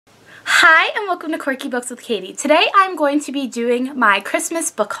Hi and welcome to Quirky Books with Katie. Today I'm going to be doing my Christmas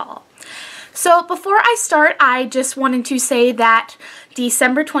book haul. So before I start, I just wanted to say that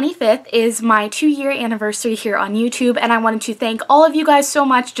December 25th is my 2-year anniversary here on YouTube, and I wanted to thank all of you guys so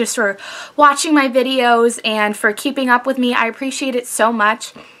much just for watching my videos and for keeping up with me. I appreciate it so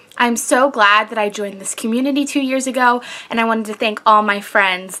much. I'm so glad that I joined this community 2 years ago, and I wanted to thank all my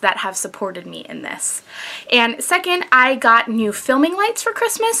friends that have supported me in this. And second, I got new filming lights for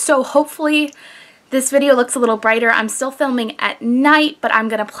Christmas, so hopefully this video looks a little brighter. I'm still filming at night, but I'm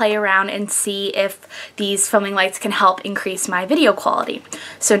going to play around and see if these filming lights can help increase my video quality.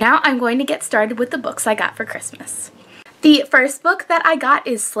 So now I'm going to get started with the books I got for Christmas. The first book that I got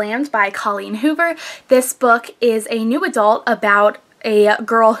is Slammed by Colleen Hoover. This book is a new adult about a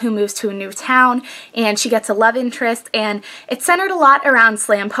girl who moves to a new town and she gets a love interest, and it's centered a lot around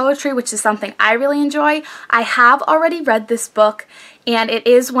slam poetry, which is something I really enjoy. I have already read this book and it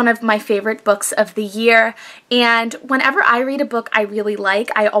is one of my favorite books of the year, and whenever I read a book I really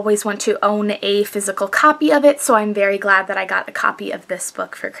like, I always want to own a physical copy of it, so I'm very glad that I got a copy of this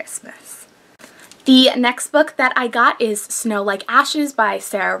book for Christmas. The next book that I got is Snow Like Ashes by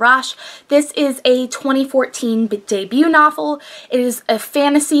Sarah Rosh. This is a 2014 debut novel. It is a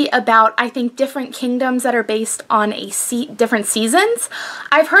fantasy about, I think, different kingdoms that are based on different seasons.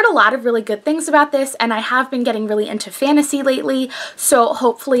 I've heard a lot of really good things about this, and I have been getting really into fantasy lately, so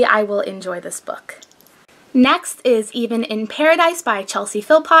hopefully I will enjoy this book. Next is Even in Paradise by Chelsea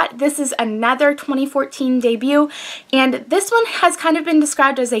Philpott. This is another 2014 debut, and this one has kind of been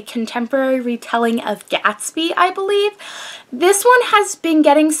described as a contemporary retelling of Gatsby, I believe. This one has been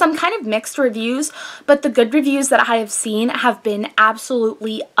getting some kind of mixed reviews, but the good reviews that I have seen have been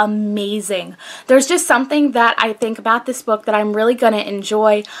absolutely amazing. There's just something that I think about this book that I'm really going to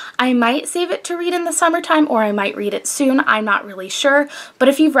enjoy. I might save it to read in the summertime, or I might read it soon. I'm not really sure, but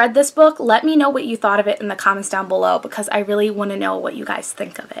if you've read this book, let me know what you thought of it in the comments down below, because I really want to know what you guys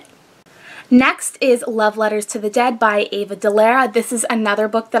think of it. Next is Love Letters to the Dead by Ava Delara. This is another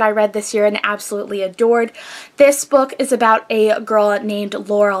book that I read this year and absolutely adored. This book is about a girl named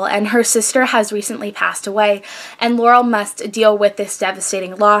Laurel, and her sister has recently passed away, and Laurel must deal with this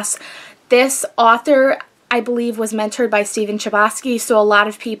devastating loss. This author, I believe, was mentored by Stephen Chbosky, so a lot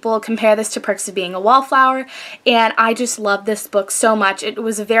of people compare this to Perks of Being a Wallflower, and I just love this book so much. It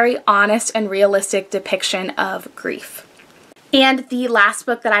was a very honest and realistic depiction of grief. And the last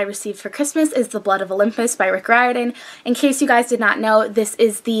book that I received for Christmas is The Blood of Olympus by Rick Riordan. In case you guys did not know, this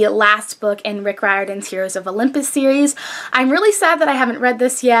is the last book in Rick Riordan's Heroes of Olympus series. I'm really sad that I haven't read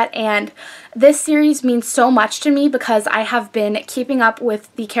this yet, and this series means so much to me because I have been keeping up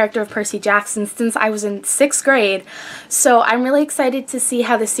with the character of Percy Jackson since I was in 6th grade. So I'm really excited to see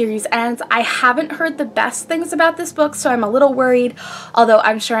how the series ends. I haven't heard the best things about this book, so I'm a little worried, although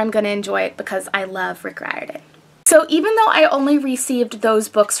I'm sure I'm going to enjoy it because I love Rick Riordan. So even though I only received those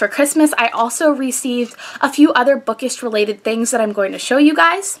books for Christmas, I also received a few other bookish related things that I'm going to show you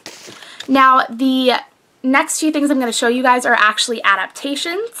guys. Now, the next few things I'm going to show you guys are actually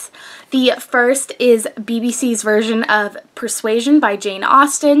adaptations. The first is BBC's version of Persuasion by Jane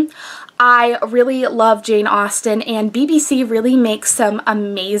Austen. I really love Jane Austen, and BBC really makes some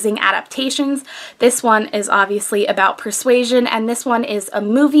amazing adaptations. This one is obviously about Persuasion, and this one is a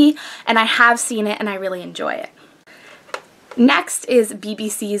movie, and I have seen it and I really enjoy it. Next is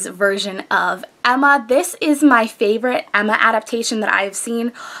BBC's version of Emma. This is my favorite Emma adaptation that I have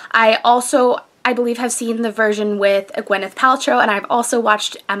seen. I believe have seen the version with Gwyneth Paltrow, and I've also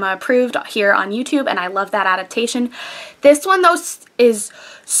watched Emma Approved here on YouTube, and I love that adaptation. This one, though, is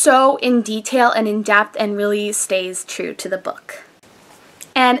so in detail and in depth and really stays true to the book.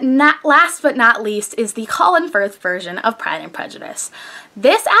 And last but not least is the Colin Firth version of Pride and Prejudice.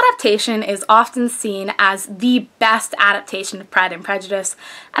 This adaptation is often seen as the best adaptation of Pride and Prejudice,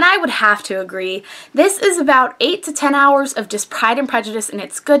 and I would have to agree. This is about 8 to 10 hours of just Pride and Prejudice and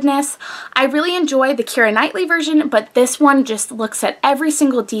its goodness. I really enjoy the Keira Knightley version, but this one just looks at every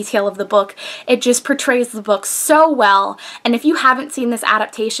single detail of the book. It just portrays the book so well, and if you haven't seen this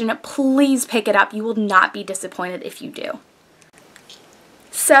adaptation, please pick it up. You will not be disappointed if you do.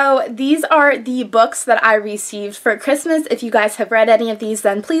 So these are the books that I received for Christmas. If you guys have read any of these,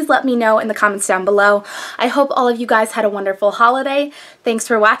 then please let me know in the comments down below. I hope all of you guys had a wonderful holiday. Thanks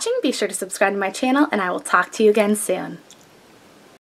for watching. Be sure to subscribe to my channel, and I will talk to you again soon.